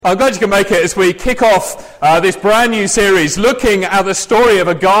I'm glad you can make it as we kick off this brand new series looking at the story of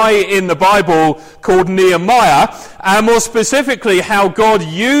a guy in the Bible called Nehemiah, and more specifically how God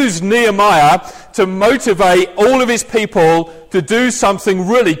used Nehemiah to motivate all of his people to do something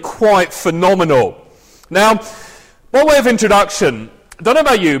really quite phenomenal. Now, by way of introduction, I don't know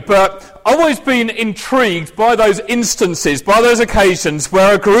about you, but I've always been intrigued by those instances, by those occasions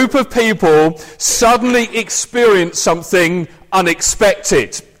where a group of people suddenly experience something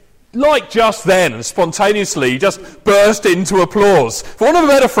unexpected. Like just then, and spontaneously just burst into applause. For want of a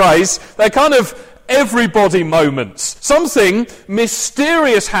better phrase, they're kind of everybody moments. Something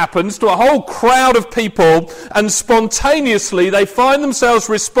mysterious happens to a whole crowd of people, and spontaneously they find themselves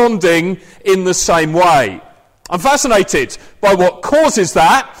responding in the same way. I'm fascinated by what causes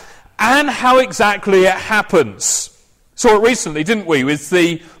that and how exactly it happens. Saw it recently, didn't we, with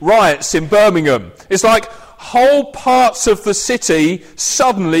the riots in Birmingham. It's like whole parts of the city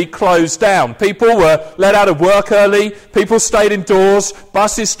suddenly closed down. People were let out of work early, people stayed indoors,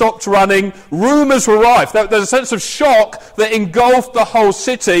 buses stopped running, rumours were rife. There's a sense of shock that engulfed the whole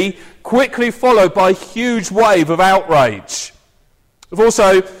city, quickly followed by a huge wave of outrage. We've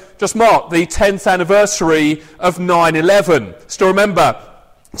also just marked the 10th anniversary of 9/11. Still remember,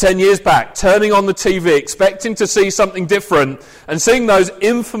 10 years back, turning on the TV, expecting to see something different, and seeing those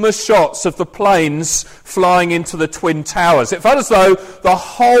infamous shots of the planes flying into the Twin Towers. It felt as though the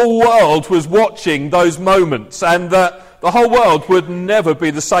whole world was watching those moments, and that the whole world would never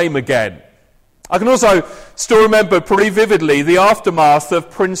be the same again. I can also still remember pretty vividly the aftermath of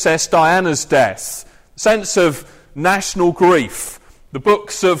Princess Diana's death, a sense of national grief, the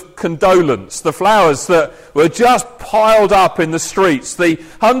books of condolence, the flowers that were just piled up in the streets, the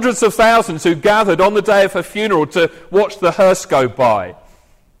hundreds of thousands who gathered on the day of her funeral to watch the hearse go by.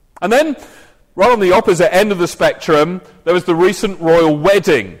 And then, right on the opposite end of the spectrum, there was the recent royal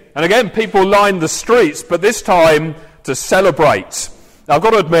wedding. And again, people lined the streets, but this time to celebrate. Now, I've got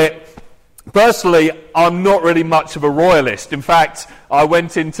to admit, personally, I'm not really much of a royalist. In fact, I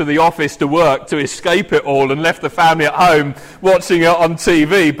went into the office to work to escape it all and left the family at home watching it on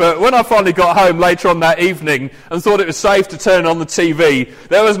TV. But when I finally got home later on that evening and thought it was safe to turn on the TV,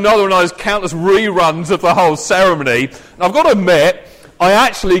 there was another one of those countless reruns of the whole ceremony. And I've got to admit, I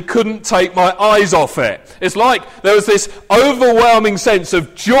actually couldn't take my eyes off it. It's like there was this overwhelming sense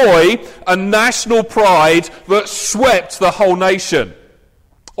of joy and national pride that swept the whole nation.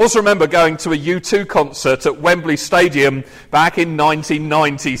 Also remember going to a U2 concert at Wembley Stadium back in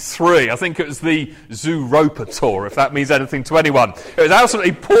 1993. I think it was the Zooropa tour, if that means anything to anyone. It was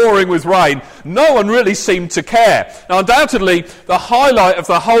absolutely pouring with rain. No one really seemed to care. Now, undoubtedly, the highlight of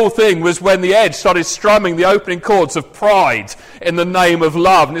the whole thing was when the Edge started strumming the opening chords of Pride in the Name of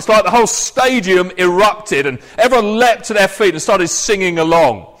Love. And it's like the whole stadium erupted and everyone leapt to their feet and started singing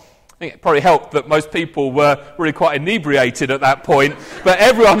along. I think it probably helped that most people were really quite inebriated at that point, but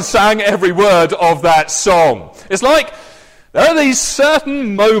everyone sang every word of that song. It's like there are these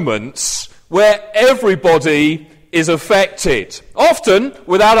certain moments where everybody is affected. Often,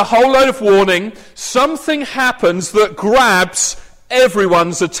 without a whole load of warning, something happens that grabs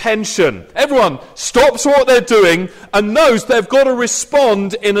everyone's attention. Everyone stops what they're doing and knows they've got to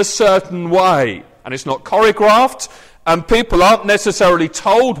respond in a certain way. And it's not choreographed, and people aren't necessarily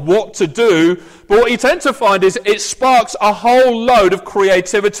told what to do, but what you tend to find is it sparks a whole load of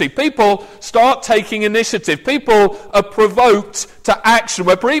creativity. People start taking initiative. People are provoked to action.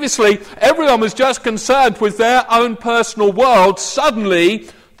 Where previously everyone was just concerned with their own personal world, suddenly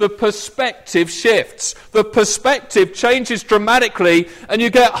the perspective shifts. The perspective changes dramatically, and you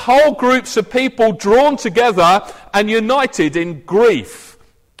get whole groups of people drawn together and united in grief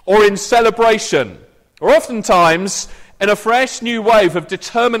or in celebration, or oftentimes in a fresh new wave of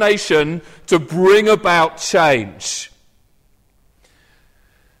determination to bring about change.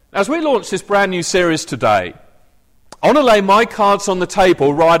 As we launch this brand new series today, I want to lay my cards on the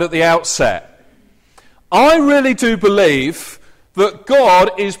table right at the outset. I really do believe that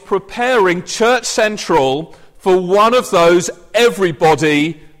God is preparing Churchcentral for one of those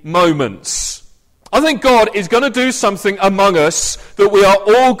everybody moments. I think God is going to do something among us that we are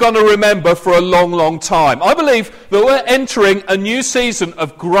all going to remember for a long, long time. I believe that we're entering a new season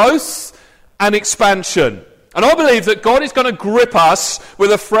of growth and expansion. And I believe that God is going to grip us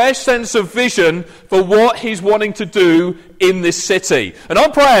with a fresh sense of vision for what he's wanting to do in this city. And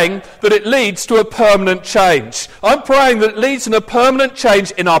I'm praying that it leads to a permanent change. I'm praying that it leads to a permanent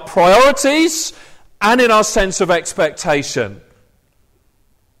change in our priorities and in our sense of expectation.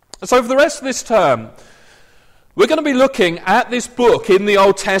 And so for the rest of this term, we're going to be looking at this book in the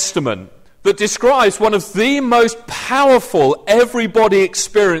Old Testament that describes one of the most powerful everybody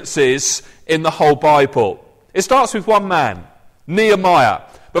experiences in the whole Bible. It starts with one man, Nehemiah,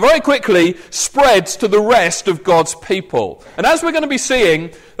 but very quickly spreads to the rest of God's people. And as we're going to be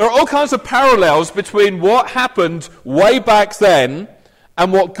seeing, there are all kinds of parallels between what happened way back then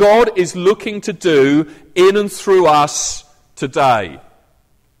and what God is looking to do in and through us today.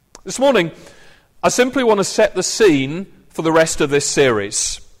 This morning, I simply want to set the scene for the rest of this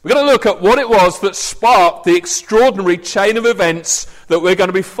series. We're going to look at what it was that sparked the extraordinary chain of events that we're going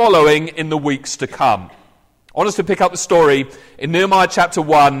to be following in the weeks to come. I want us to pick up the story in Nehemiah chapter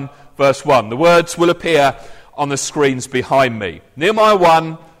 1, verse 1. The words will appear on the screens behind me. Nehemiah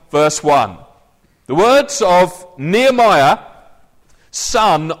 1, verse 1. The words of Nehemiah,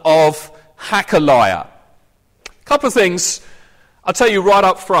 son of Hakaliah. A couple of things I'll tell you right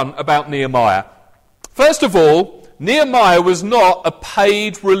up front about Nehemiah. First of all, Nehemiah was not a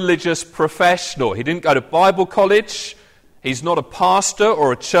paid religious professional. He didn't go to Bible college. He's not a pastor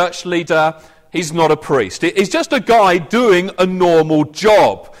or a church leader. He's not a priest. He's just a guy doing a normal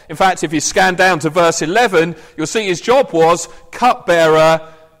job. In fact, if you scan down to verse 11, you'll see his job was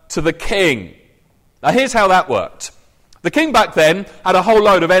cupbearer to the king. Now here's how that worked. The king back then had a whole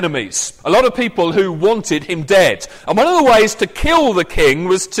load of enemies, a lot of people who wanted him dead. And one of the ways to kill the king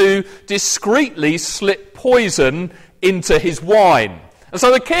was to discreetly slip poison into his wine. And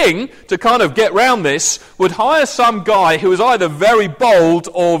so the king, to kind of get round this, would hire some guy who was either very bold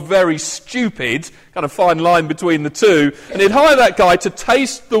or very stupid, kind of fine line between the two, and he'd hire that guy to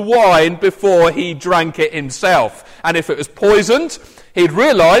taste the wine before he drank it himself. And if it was poisoned, he'd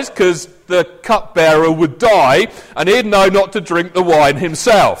realise, because the cupbearer would die, and he'd know not to drink the wine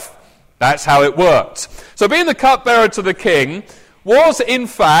himself. That's how it worked. So being the cupbearer to the king was, in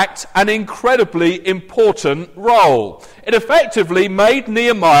fact, an incredibly important role. It effectively made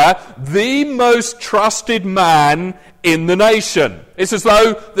Nehemiah the most trusted man in the nation. It's as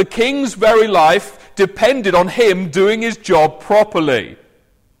though the king's very life depended on him doing his job properly.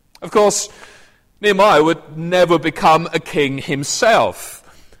 Of course, Nehemiah would never become a king himself,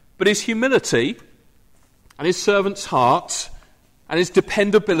 but his humility and his servant's heart and his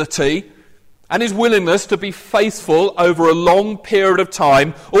dependability and his willingness to be faithful over a long period of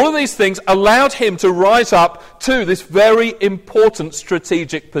time, all of these things allowed him to rise up to this very important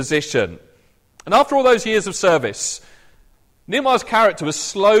strategic position. And after all those years of service, Nehemiah's character was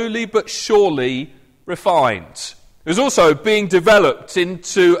slowly but surely refined. He was also being developed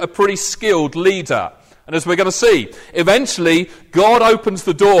into a pretty skilled leader. And as we're going to see, eventually God opens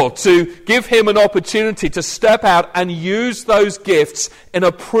the door to give him an opportunity to step out and use those gifts in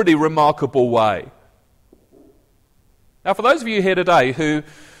a pretty remarkable way. Now, for those of you here today who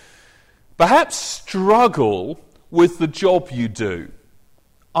perhaps struggle with the job you do,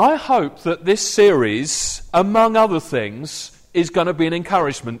 I hope that this series, among other things, is going to be an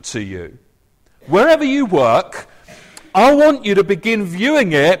encouragement to you. Wherever you work, I want you to begin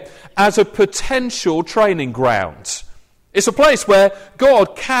viewing it as a potential training ground. It's a place where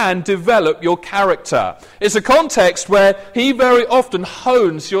God can develop your character. It's a context where he very often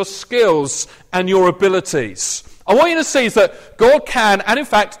hones your skills and your abilities. I want you to see that God can, and in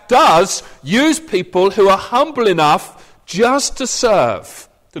fact does, use people who are humble enough just to serve,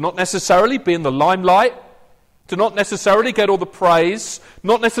 to not necessarily be in the limelight, to not necessarily get all the praise,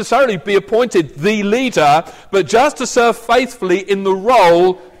 not necessarily be appointed the leader, but just to serve faithfully in the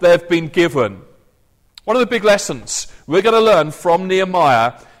role they've been given. One of the big lessons we're going to learn from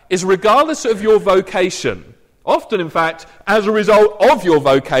Nehemiah is regardless of your vocation, often in fact as a result of your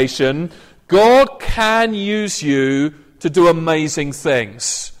vocation, God can use you to do amazing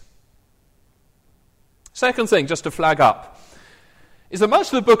things. Second thing, just to flag up, is that much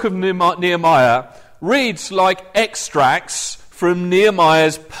of the book of Nehemiah reads like extracts from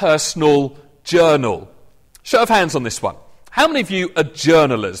Nehemiah's personal journal. Show of hands on this one. How many of you are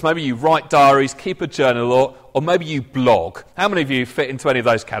journalers? Maybe you write diaries, keep a journal, or maybe you blog. How many of you fit into any of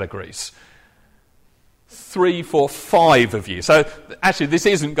those categories? 3, 4, 5 of you. So actually this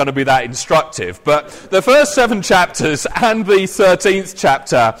isn't going to be that instructive, but the first 7 chapters and the 13th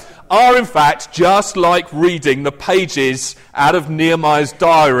chapter are in fact just like reading the pages out of Nehemiah's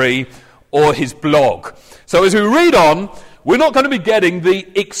diary or his blog. So as we read on, we're not going to be getting the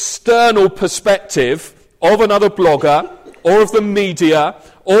external perspective of another blogger or of the media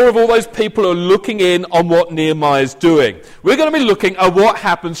or of all those people who are looking in on what Nehemiah is doing. We're going to be looking at what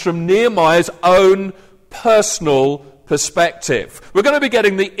happens from Nehemiah's own personal perspective. We're going to be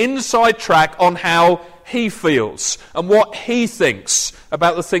getting the inside track on how he feels and what he thinks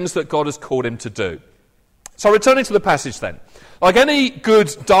about the things that God has called him to do. So returning to the passage then. Like any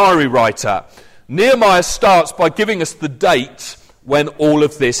good diary writer, Nehemiah starts by giving us the date when all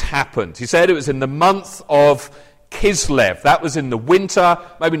of this happened. He said it was in the month of Kislev. That was in the winter,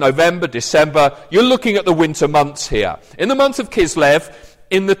 maybe November, December. You're looking at the winter months here. In the month of Kislev,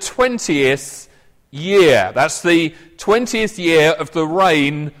 in the 20th year. That's the 20th year of the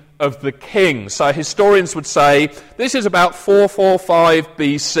reign of the king. So historians would say this is about 445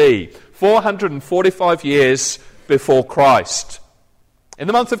 BC, 445 years before Christ. In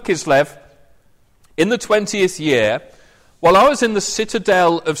the month of Kislev, in the 20th year, while I was in the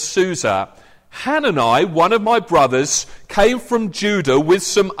citadel of Susa, Hanani, one of my brothers, came from Judah with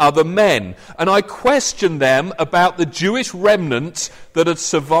some other men, and I questioned them about the Jewish remnant that had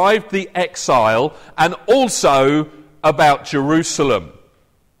survived the exile, and also about Jerusalem.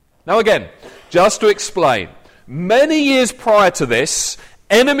 Now again, just to explain, many years prior to this,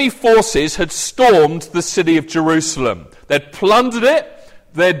 enemy forces had stormed the city of Jerusalem. They'd plundered it,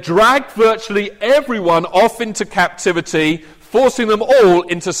 they'd dragged virtually everyone off into captivity, forcing them all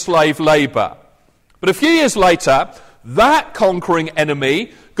into slave labour. But a few years later, that conquering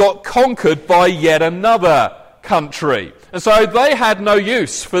enemy got conquered by yet another country. And so they had no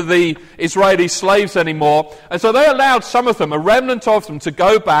use for the Israeli slaves anymore. And so they allowed some of them, a remnant of them, to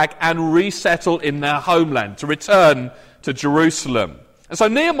go back and resettle in their homeland, to return to Jerusalem. And so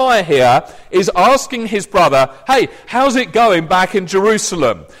Nehemiah here is asking his brother, hey, how's it going back in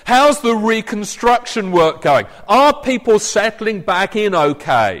Jerusalem? How's the reconstruction work going? Are people settling back in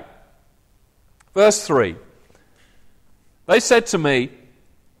okay? Verse 3, they said to me,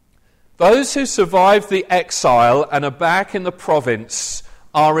 those who survived the exile and are back in the province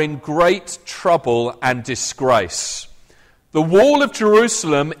are in great trouble and disgrace. The wall of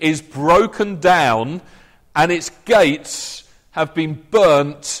Jerusalem is broken down and its gates have been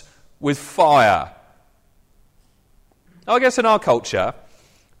burnt with fire. Now, I guess in our culture,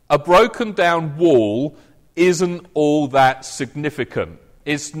 a broken down wall isn't all that significant.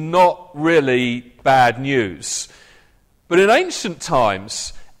 It's not really bad news. But in ancient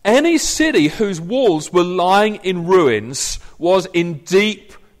times, any city whose walls were lying in ruins was in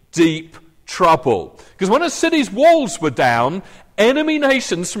deep, deep trouble. Because when a city's walls were down, enemy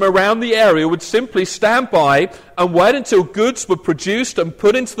nations from around the area would simply stand by and wait until goods were produced and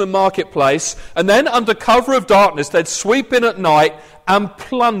put into the marketplace, and then under cover of darkness they'd sweep in at night and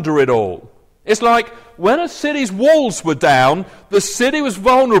plunder it all. It's like when a city's walls were down, the city was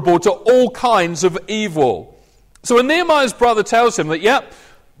vulnerable to all kinds of evil. So when Nehemiah's brother tells him that, yep,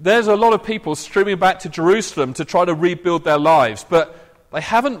 there's a lot of people streaming back to Jerusalem to try to rebuild their lives, but they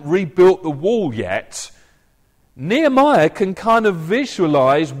haven't rebuilt the wall yet, Nehemiah can kind of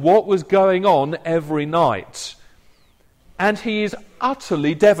visualize what was going on every night. And he is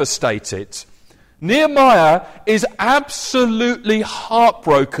utterly devastated. Nehemiah is absolutely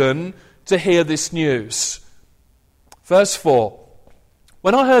heartbroken to hear this news. Verse 4,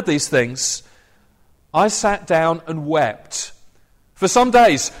 when I heard these things, I sat down and wept. For some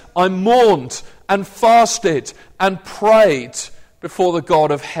days I mourned and fasted and prayed before the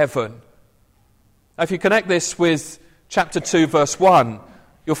God of heaven. Now, if you connect this with chapter 2, verse 1,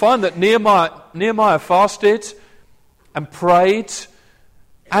 you'll find that Nehemiah fasted and prayed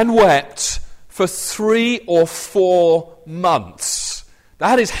and wept for 3 or 4 months.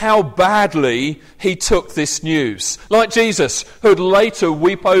 That is how badly he took this news. Like Jesus, who would later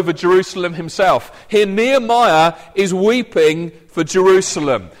weep over Jerusalem himself. Here Nehemiah is weeping for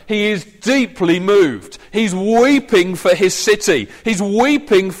Jerusalem. He is deeply moved. He's weeping for his city. He's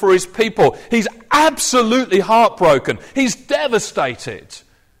weeping for his people. He's absolutely heartbroken. He's devastated.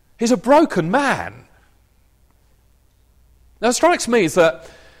 He's a broken man. Now it strikes me that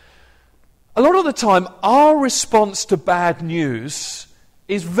a lot of the time our response to bad news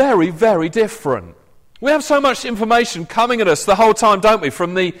is very, very different. We have so much information coming at us the whole time, don't we?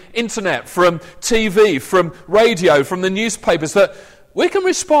 From the internet, from TV, from radio, from the newspapers, that we can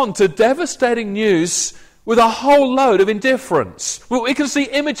respond to devastating news with a whole load of indifference. We can see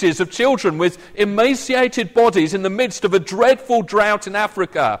images of children with emaciated bodies in the midst of a dreadful drought in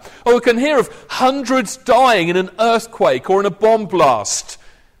Africa. Or we can hear of hundreds dying in an earthquake or in a bomb blast.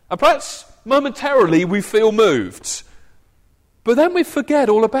 And perhaps momentarily we feel moved. But then we forget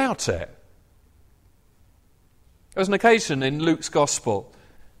all about it. There was an occasion in Luke's Gospel,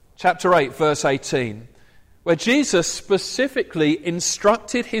 chapter 8, verse 18, where Jesus specifically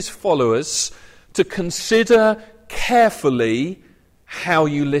instructed his followers to consider carefully how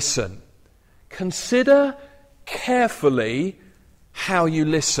you listen. Consider carefully how you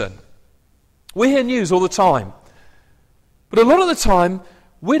listen. We hear news all the time, but a lot of the time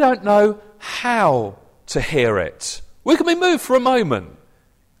we don't know how to hear it. We can be moved for a moment,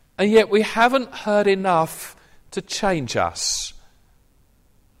 and yet we haven't heard enough to change us.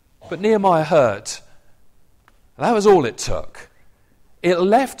 But Nehemiah heard, and that was all it took. It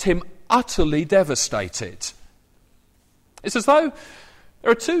left him utterly devastated. It's as though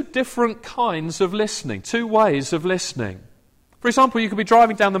there are two different kinds of listening, two ways of listening. For example, you could be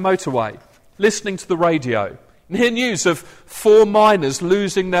driving down the motorway, listening to the radio, and hear news of 4 miners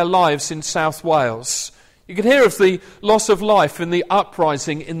losing their lives in South Wales. You can hear of the loss of life in the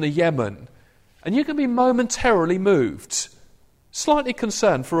uprising in the Yemen, and you can be momentarily moved, slightly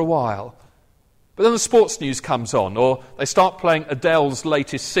concerned for a while. But then the sports news comes on, or they start playing Adele's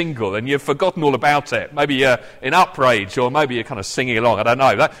latest single, and you've forgotten all about it. Maybe you're in outrage, or maybe you're kind of singing along, I don't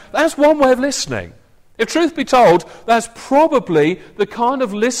know. That's one way of listening. If truth be told, that's probably the kind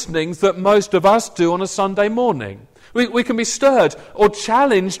of listening that most of us do on a Sunday morning. We can be stirred or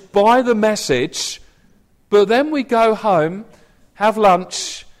challenged by the message, but then we go home, have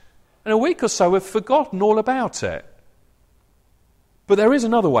lunch, and a week or so we've forgotten all about it. But there is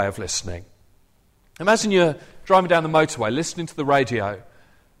another way of listening. Imagine you're driving down the motorway, listening to the radio,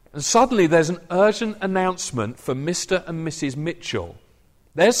 and suddenly there's an urgent announcement for Mr. and Mrs. Mitchell.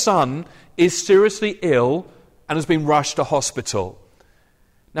 Their son is seriously ill and has been rushed to hospital.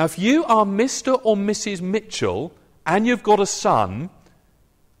 Now, if you are Mr. or Mrs. Mitchell and you've got a son,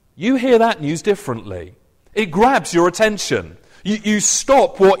 you hear that news differently. It grabs your attention. You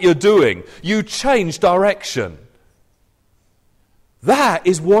stop what you're doing. You change direction. That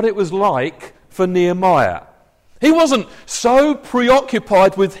is what it was like for Nehemiah. He wasn't so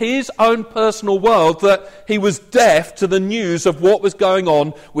preoccupied with his own personal world that he was deaf to the news of what was going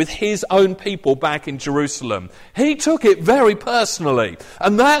on with his own people back in Jerusalem. He took it very personally.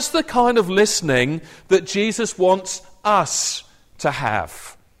 And that's the kind of listening that Jesus wants us to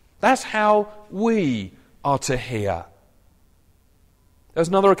have. That's how we are to hear. There's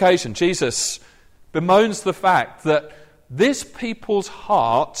another occasion. Jesus bemoans the fact that this people's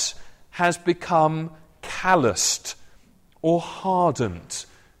heart has become calloused or hardened.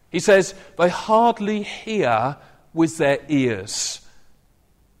 He says they hardly hear with their ears.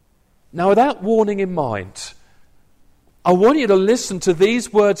 Now, with that warning in mind, I want you to listen to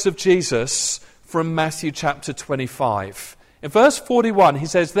these words of Jesus from Matthew chapter 25. In verse 41, he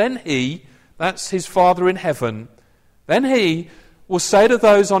says, "Then he," that's his Father in heaven, "then he will say to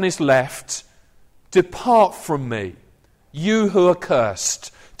those on his left, 'Depart from me, you who are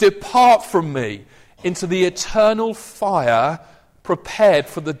cursed. Depart from me into the eternal fire prepared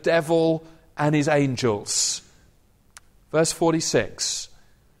for the devil and his angels.'" Verse 46,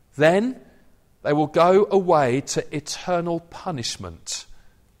 "Then they will go away to eternal punishment,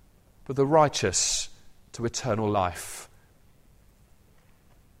 but the righteous to eternal life."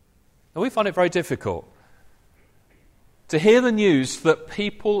 Now, we find it very difficult to hear the news that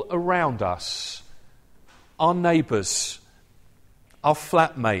people around us, our neighbours, our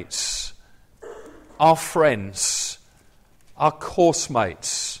flatmates, our friends, our course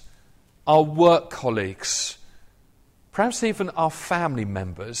mates, our work colleagues, perhaps even our family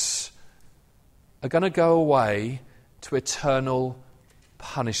members, are going to go away to eternal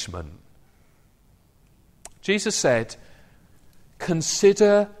punishment. Jesus said,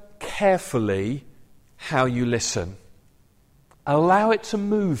 "Consider carefully how you listen. Allow it to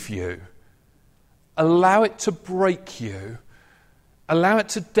move you. Allow it to break you. Allow it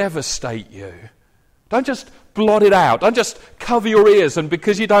to devastate you. Don't just blot it out. Don't just cover your ears and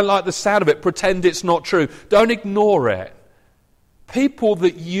because you don't like the sound of it, pretend it's not true. Don't ignore it. People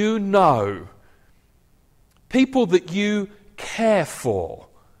that you know, people that you care for,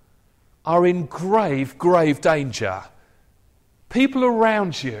 are in grave, grave danger. People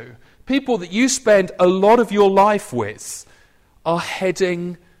around you, people that you spend a lot of your life with, are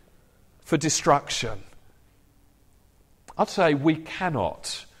heading for destruction." I'd say we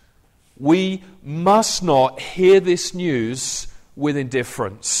must not hear this news with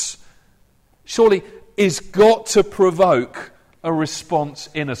indifference. Surely it's got to provoke a response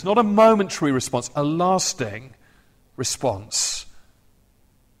in us, not a momentary response, a lasting response.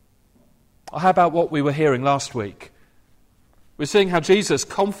 How about what we were hearing last week? We're seeing how Jesus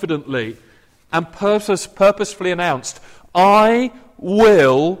confidently and purposefully announced, "I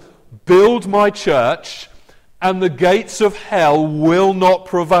will build my church, and the gates of hell will not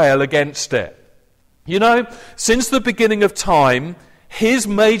prevail against it." You know, since the beginning of time, his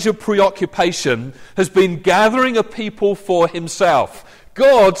major preoccupation has been gathering a people for himself.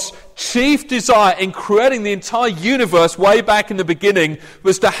 God's chief desire in creating the entire universe way back in the beginning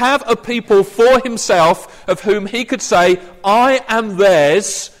was to have a people for himself of whom he could say, "I am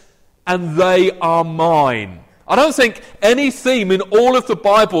theirs, and they are mine. I don't think any theme in all of the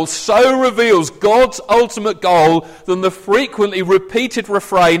Bible so reveals God's ultimate goal than the frequently repeated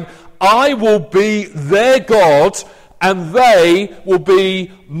refrain, I will be their God and they will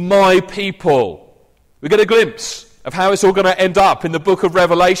be my people. We get a glimpse of how it's all going to end up in the book of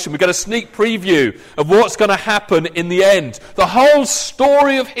Revelation. We get a sneak preview of what's going to happen in the end. The whole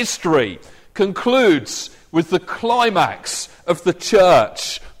story of history concludes with the climax of the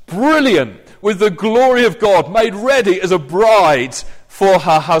church. Brilliant, with the glory of God made ready as a bride for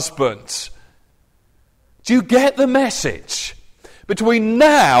her husband. Do you get the message? Between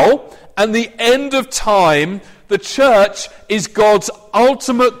now and the end of time, the church is God's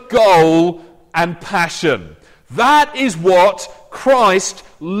ultimate goal and passion. That is what Christ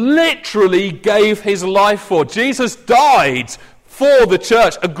literally gave his life for. Jesus died for the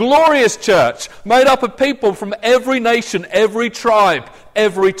church, a glorious church made up of people from every nation, every tribe,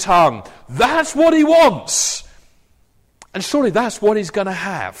 every tongue. That's what he wants. And surely that's what he's going to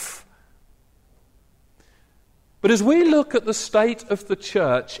have. But as we look at the state of the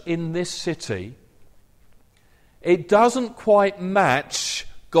church in this city, it doesn't quite match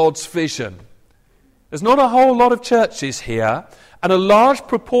God's vision. There's not a whole lot of churches here, and a large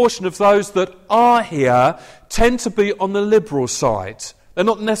proportion of those that are here tend to be on the liberal side. They're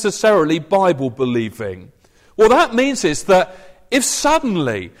not necessarily Bible-believing. What that means is that if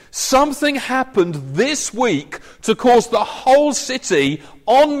suddenly something happened this week to cause the whole city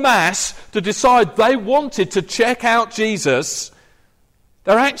en masse to decide they wanted to check out Jesus,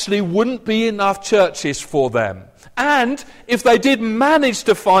 there actually wouldn't be enough churches for them. And if they did manage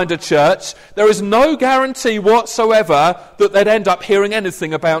to find a church, there is no guarantee whatsoever that they'd end up hearing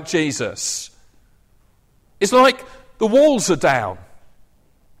anything about Jesus. It's like the walls are down.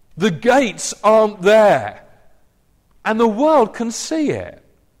 The gates aren't there. And the world can see it.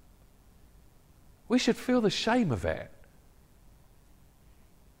 We should feel the shame of it.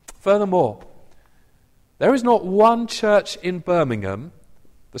 Furthermore, there is not one church in Birmingham,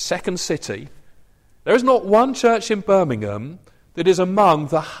 the second city, there is not one church in Birmingham that is among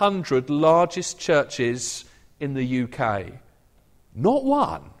the 100 largest churches in the UK. Not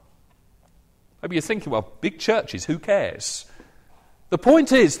one. Maybe you're thinking, well, big churches, who cares? The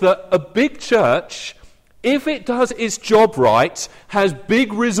point is that a big church, if it does its job right, has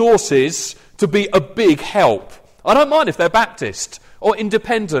big resources to be a big help. I don't mind if they're Baptist, or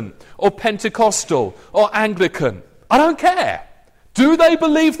Independent, or Pentecostal, or Anglican. I don't care. Do they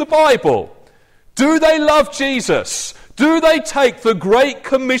believe the Bible? Do they love Jesus? Do they take the Great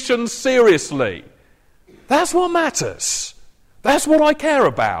Commission seriously? That's what matters. That's what I care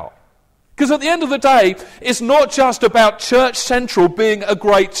about. Because at the end of the day, it's not just about Churchcentral being a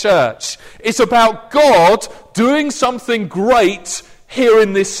great church. It's about God doing something great here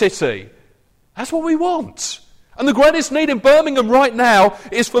in this city. That's what we want. And the greatest need in Birmingham right now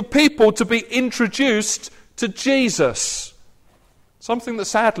is for people to be introduced to Jesus. Something that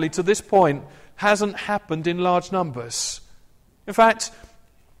sadly, to this point, hasn't happened in large numbers. In fact,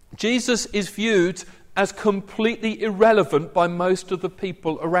 Jesus is viewed as completely irrelevant by most of the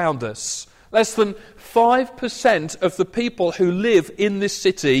people around us. Less than 5% of the people who live in this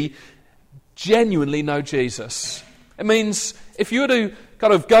city genuinely know Jesus. It means if you were to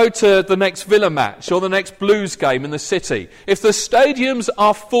kind of go to the next Villa match or the next Blues game in the city, if the stadiums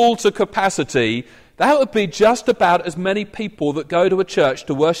are full to capacity, that would be just about as many people that go to a church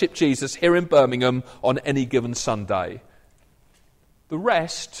to worship Jesus here in Birmingham on any given Sunday. The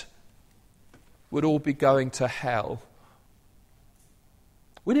rest would all be going to hell.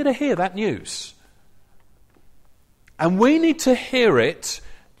 We need to hear that news. And we need to hear it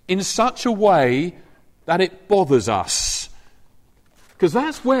in such a way that it bothers us. Because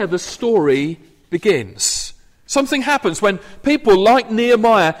that's where the story begins. Something happens when people like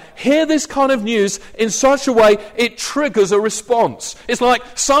Nehemiah hear this kind of news in such a way it triggers a response. It's like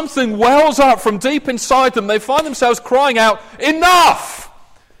something wells up from deep inside them. They find themselves crying out, "Enough!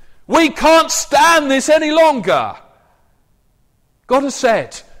 We can't stand this any longer." God has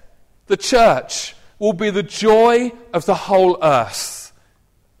said the church will be the joy of the whole earth.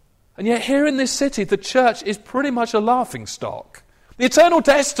 And yet here in this city, the church is pretty much a laughingstock. The eternal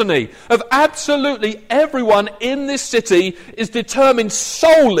destiny of absolutely everyone in this city is determined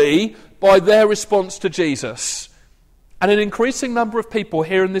solely by their response to Jesus. And an increasing number of people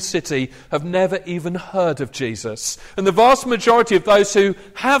here in this city have never even heard of Jesus. And the vast majority of those who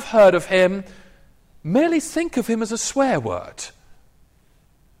have heard of him merely think of him as a swear word.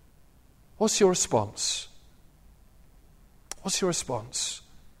 What's your response? What's your response?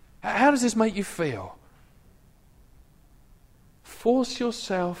 How does this make you feel? Force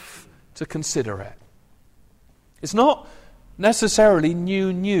yourself to consider it. It's not necessarily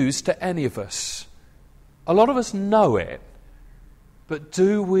new news to any of us. A lot of us know it, but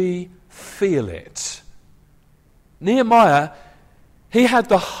do we feel it? Nehemiah, he had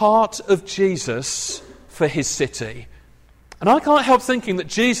the heart of Jesus for his city. And I can't help thinking that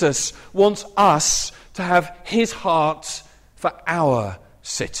Jesus wants us to have his heart for our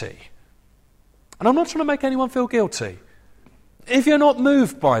city. And I'm not trying to make anyone feel guilty. If you're not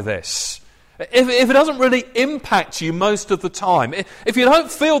moved by this, if it doesn't really impact you most of the time, if you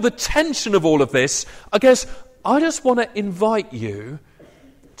don't feel the tension of all of this, I guess I just want to invite you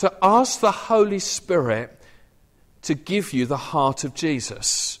to ask the Holy Spirit to give you the heart of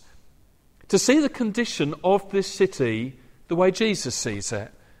Jesus, to see the condition of this city the way Jesus sees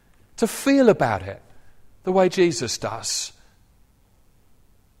it, to feel about it the way Jesus does.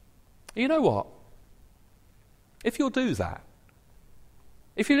 You know what? If you'll do that,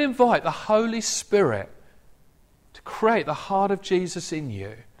 if you'll invite the Holy Spirit to create the heart of Jesus in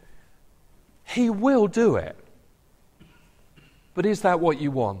you, he will do it. But is that what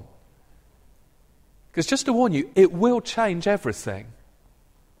you want? Because just to warn you, it will change everything.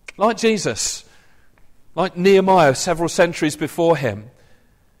 Like Jesus, like Nehemiah several centuries before him,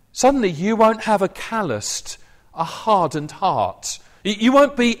 suddenly you won't have a calloused, a hardened heart. You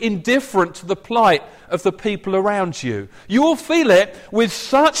won't be indifferent to the plight of the people around you. You will feel it with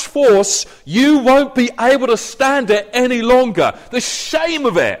such force you won't be able to stand it any longer. The shame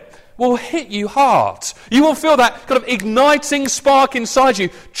of it will hit you hard. You will feel that kind of igniting spark inside you,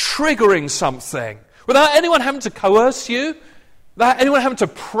 triggering something. Without anyone having to coerce you, without anyone having to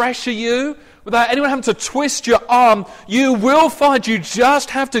pressure you, without anyone having to twist your arm, you will find you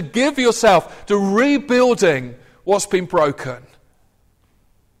just have to give yourself to rebuilding what's been broken.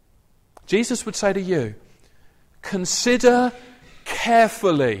 Jesus would say to you, consider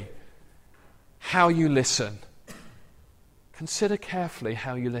carefully how you listen. Consider carefully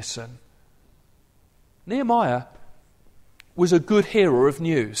how you listen. Nehemiah was a good hearer of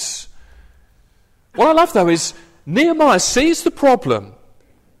news. What I love, though, is Nehemiah sees the problem.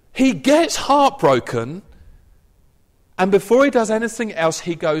 He gets heartbroken, and before he does anything else,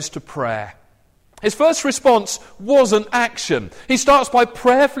 he goes to prayer. His first response wasn't action. He starts by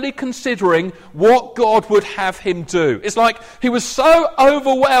prayerfully considering what God would have him do. It's like he was so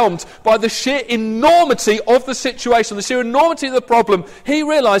overwhelmed by the sheer enormity of the situation, the sheer enormity of the problem, he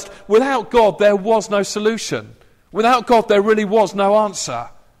realized without God there was no solution. Without God there really was no answer.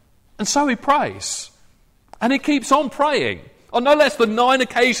 And so he prays. And he keeps on praying. On no less than 9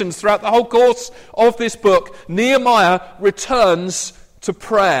 occasions throughout the whole course of this book, Nehemiah returns to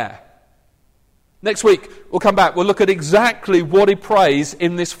prayer. Next week, we'll come back. We'll look at exactly what he prays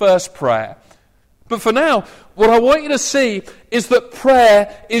in this first prayer. But for now, what I want you to see is that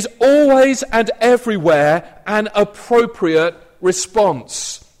prayer is always and everywhere an appropriate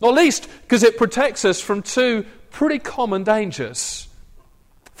response. Not least because it protects us from 2 pretty common dangers.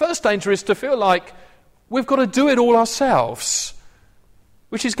 First danger is to feel like we've got to do it all ourselves,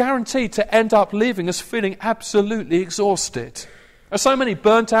 which is guaranteed to end up leaving us feeling absolutely exhausted. There are so many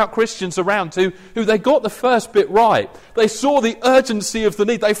burnt-out Christians around who they got the first bit right. They saw the urgency of the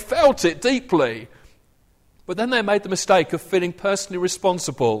need. They felt it deeply. But then they made the mistake of feeling personally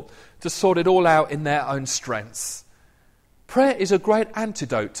responsible to sort it all out in their own strength. Prayer is a great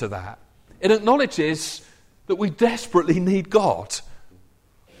antidote to that. It acknowledges that we desperately need God.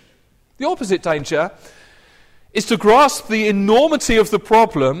 The opposite danger is to grasp the enormity of the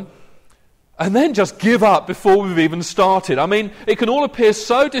problem and then just give up before we've even started. I mean, it can all appear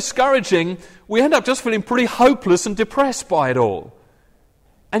so discouraging, we end up just feeling pretty hopeless and depressed by it all.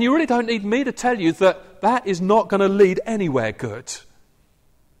 And you really don't need me to tell you that that is not going to lead anywhere good.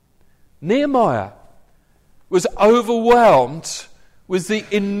 Nehemiah was overwhelmed with the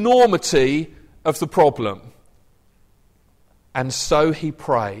enormity of the problem. And so he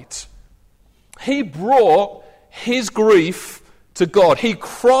prayed. He brought his grief to God. He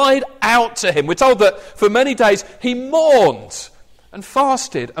cried out to him. We're told that for many days he mourned and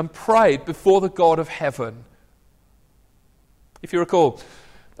fasted and prayed before the God of heaven. If you recall,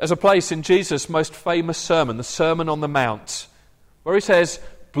 there's a place in Jesus' most famous sermon, the Sermon on the Mount, where he says,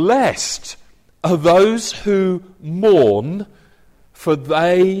 "Blessed are those who mourn, for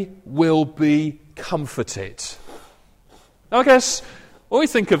they will be comforted." Now, I guess when we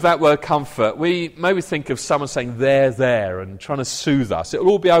think of that word comfort, we maybe think of someone saying, there, and trying to soothe us. It'll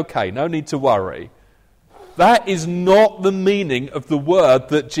all be okay, no need to worry. That is not the meaning of the word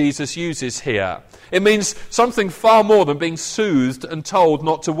that Jesus uses here. It means something far more than being soothed and told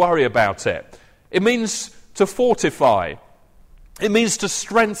not to worry about it. It means to fortify. It means to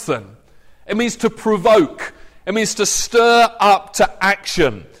strengthen. It means to provoke. It means to stir up to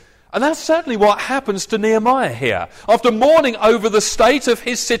action. And that's certainly what happens to Nehemiah here. After mourning over the state of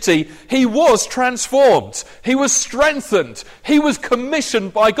his city, he was transformed. He was strengthened. He was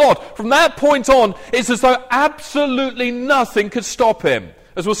commissioned by God. From that point on, it's as though absolutely nothing could stop him.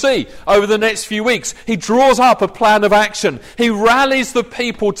 As we'll see over the next few weeks, he draws up a plan of action. He rallies the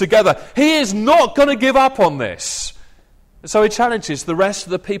people together. He is not going to give up on this. And so he challenges the rest of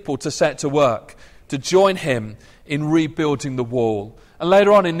the people to set to work, to join him in rebuilding the wall. And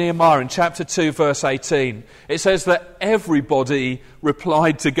later on in Nehemiah, in chapter 2, verse 18, it says that everybody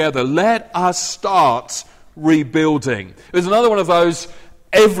replied together, "Let us start rebuilding." It was another one of those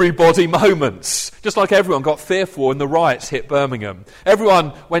everybody moments. Just like everyone got fearful when the riots hit Birmingham.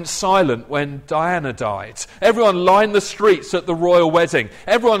 Everyone went silent when Diana died. Everyone lined the streets at the royal wedding.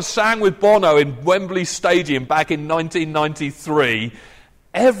 Everyone sang with Bono in Wembley Stadium back in 1993.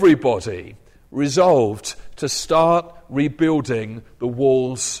 Everybody resolved to start rebuilding the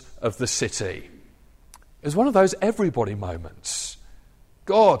walls of the city. It was one of those everybody moments.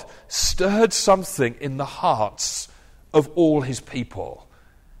 God stirred something in the hearts of all his people.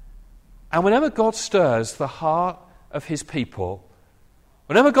 And whenever God stirs the heart of his people,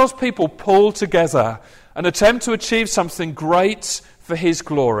 whenever God's people pull together and attempt to achieve something great for his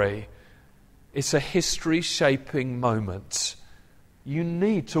glory, it's a history-shaping moment. You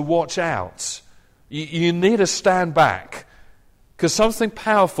need to watch out. You need to stand back, because something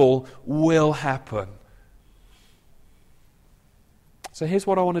powerful will happen. So here's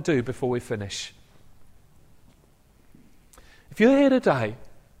what I want to do before we finish. If you're here today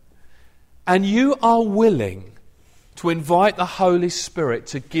and you are willing to invite the Holy Spirit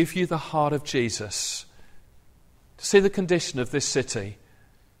to give you the heart of Jesus, to see the condition of this city,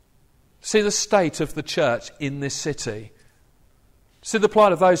 see the state of the church in this city, see the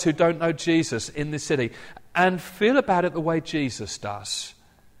plight of those who don't know Jesus in this city, and feel about it the way Jesus does.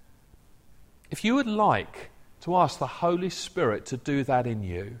 If you would like to ask the Holy Spirit to do that in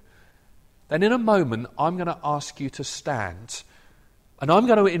you, then in a moment I'm going to ask you to stand, and I'm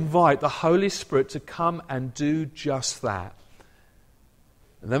going to invite the Holy Spirit to come and do just that.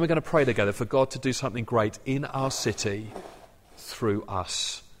 And then we're going to pray together for God to do something great in our city through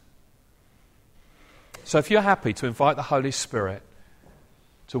us. So if you're happy to invite the Holy Spirit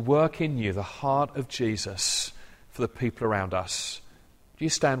to work in you the heart of Jesus for the people around us, do you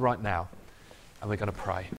stand right now, and we're going to pray.